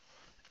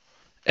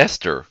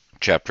Esther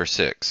Chapter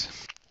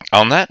 6.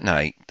 On that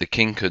night the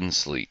king couldn't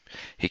sleep.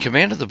 He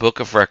commanded the book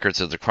of records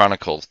of the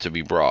Chronicles to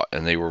be brought,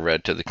 and they were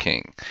read to the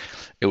king.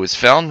 It was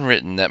found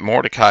written that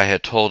Mordecai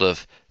had told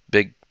of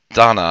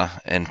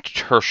Bigthana and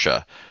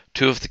Tersha,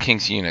 two of the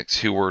king's eunuchs,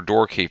 who were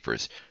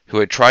doorkeepers, who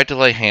had tried to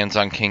lay hands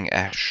on King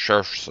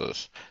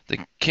Ahasuerus.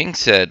 The king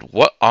said,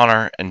 "What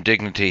honor and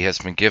dignity has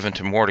been given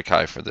to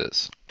Mordecai for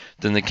this?"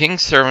 Then the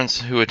king's servants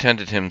who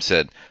attended him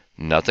said,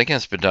 "Nothing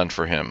has been done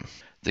for him."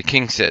 The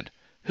king said,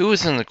 "Who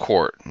is in the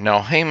court?"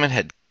 Now Haman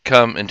had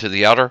come into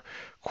the outer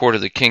court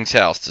of the king's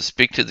house to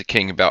speak to the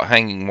king about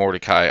hanging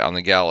Mordecai on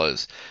the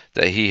gallows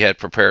that he had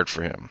prepared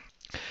for him.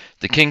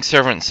 The king's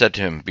servant said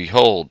to him,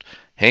 "Behold,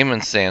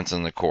 Haman stands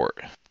in the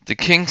court." The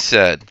king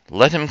said,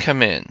 "Let him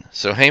come in."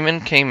 So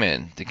Haman came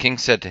in. The king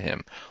said to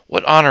him,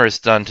 "What honor is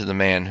done to the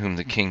man whom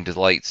the king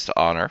delights to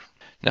honor?"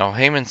 Now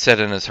Haman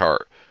said in his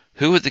heart,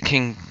 "Who would the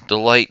king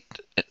delight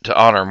to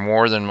honor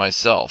more than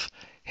myself?"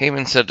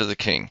 Haman said to the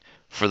king,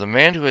 "For the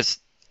man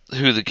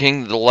who the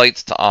king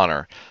delights to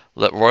honor,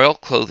 let royal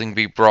clothing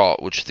be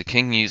brought which the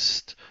king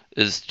is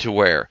to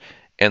wear,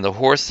 and the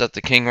horse that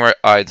the king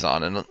rides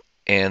on,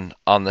 and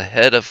on the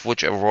head of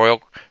which a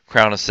royal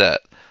crown is set.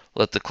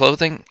 Let the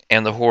clothing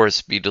and the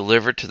horse be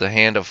delivered to the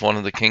hand of one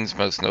of the king's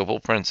most noble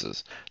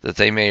princes, that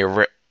they may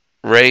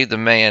array the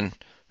man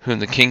whom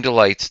the king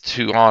delights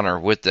to honor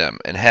with them,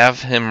 and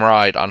have him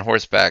ride on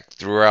horseback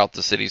throughout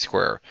the city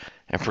square,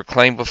 and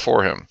proclaim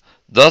before him,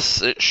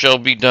 'Thus it shall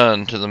be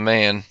done to the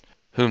man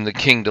whom the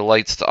king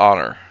delights to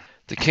honor.'"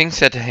 The king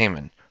said to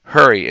Haman,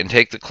 "Hurry and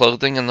take the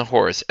clothing and the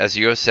horse, as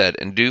you have said,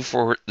 and do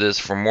this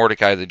for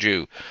Mordecai the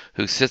Jew,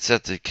 who sits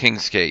at the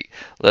king's gate.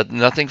 Let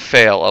nothing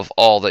fail of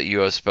all that you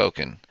have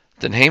spoken."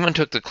 Then Haman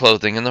took the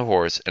clothing and the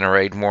horse, and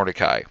arrayed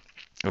Mordecai,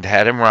 and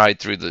had him ride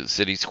through the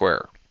city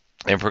square,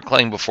 and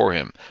proclaim before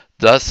him,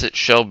 "Thus it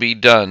shall be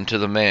done to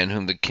the man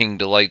whom the king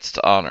delights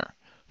to honor."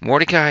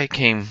 Mordecai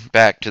came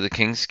back to the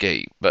king's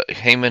gate, but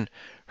Haman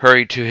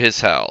hurried to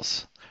his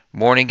house,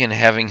 mourning and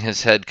having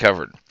his head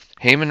covered.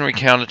 Haman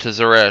recounted to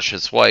Zeresh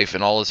his wife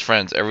and all his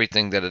friends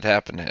everything that had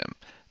happened to him.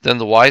 Then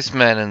the wise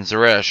men and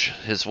Zeresh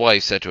his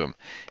wife said to him,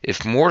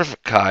 "If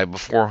Mordecai,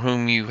 before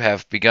whom you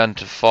have begun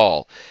to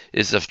fall,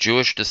 is of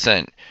Jewish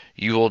descent,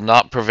 you will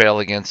not prevail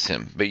against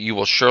him, but you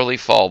will surely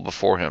fall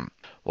before him."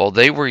 While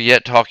they were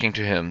yet talking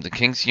to him, the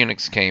king's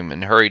eunuchs came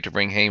and hurried to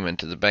bring Haman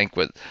to the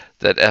banquet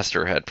that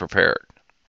Esther had prepared.